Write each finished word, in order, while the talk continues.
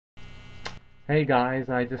Hey guys,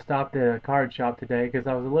 I just stopped at a card shop today because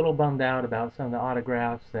I was a little bummed out about some of the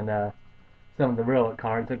autographs and some of the relic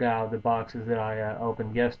cards I got out of the boxes that I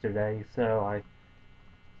opened yesterday. So I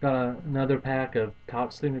got another pack of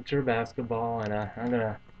top signature basketball, and I'm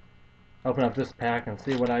gonna open up this pack and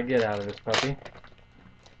see what I get out of this puppy.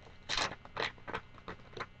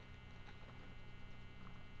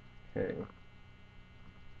 Okay,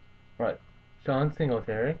 right, Sean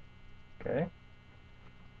Singletary. Okay,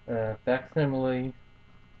 facsimile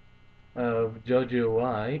of JoJo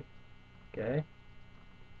White. Okay,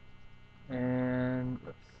 and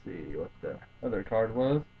let's see what the other card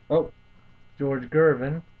was. Oh, George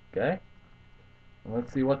Gervin. Okay.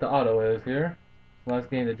 Let's see what the auto is here. Last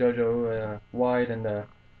game, the JoJo White and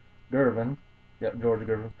Gervin. Yep, George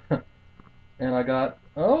Gervin. And I got,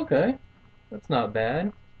 oh, okay, that's not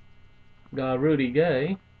bad. Got Rudy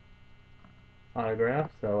Gay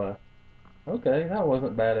autograph, so, okay, that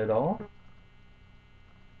wasn't bad at all.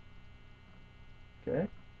 Okay.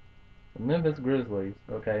 The Memphis Grizzlies.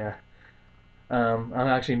 Okay, I'm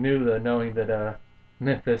actually new to knowing that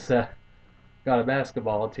Memphis got a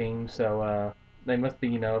basketball team, so they must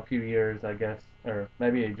be, a few years, I guess, or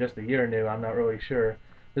maybe just a year new. I'm not really sure.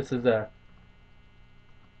 This is a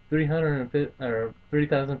 350 or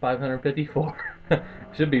 3,554.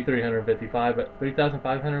 Should be 355, but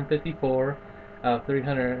 3,554 out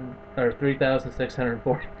 300 or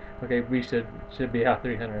 3,640. Okay, we should be out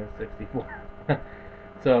 364.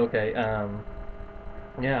 So okay,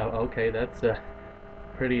 yeah, okay, that's a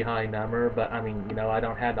pretty high number, but I mean, I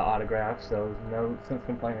don't have the autograph, so there's no sense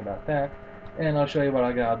complaining about that. And I'll show you what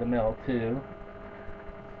I got out of the mail too.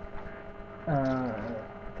 Uh,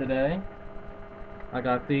 Today, I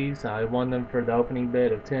got these. I won them for the opening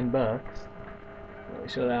bid of $10. Let me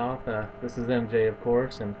show that off. This is MJ, of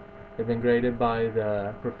course, and they've been graded by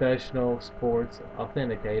the Professional Sports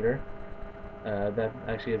Authenticator. That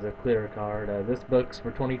actually is a clear card. This book's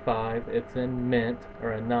for 25. It's in mint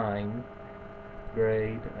or a 9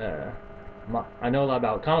 grade. I know a lot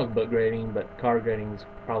about comic book grading, but card grading is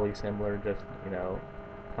probably similar. Just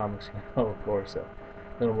comics, of course, a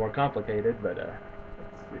little more complicated. But let's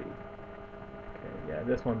see. Okay, yeah,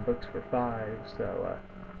 this one books for 5. So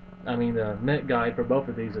I mean, the mint guide for both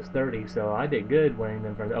of these is 30, so I did good winning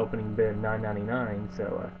them for the opening bid 9.99.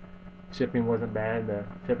 So shipping wasn't bad. The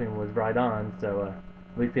shipping was right on. So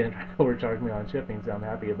at least they didn't try to overcharge me on shipping. So I'm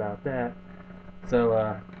happy about that.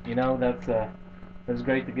 So that's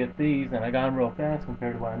great to get these, and I got them real fast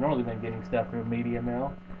compared to what I've normally been getting stuff through media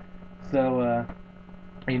mail. So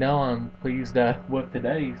I'm pleased with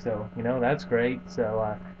today. So that's great.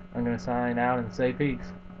 So I'm gonna sign out and say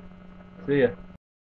peace. See ya.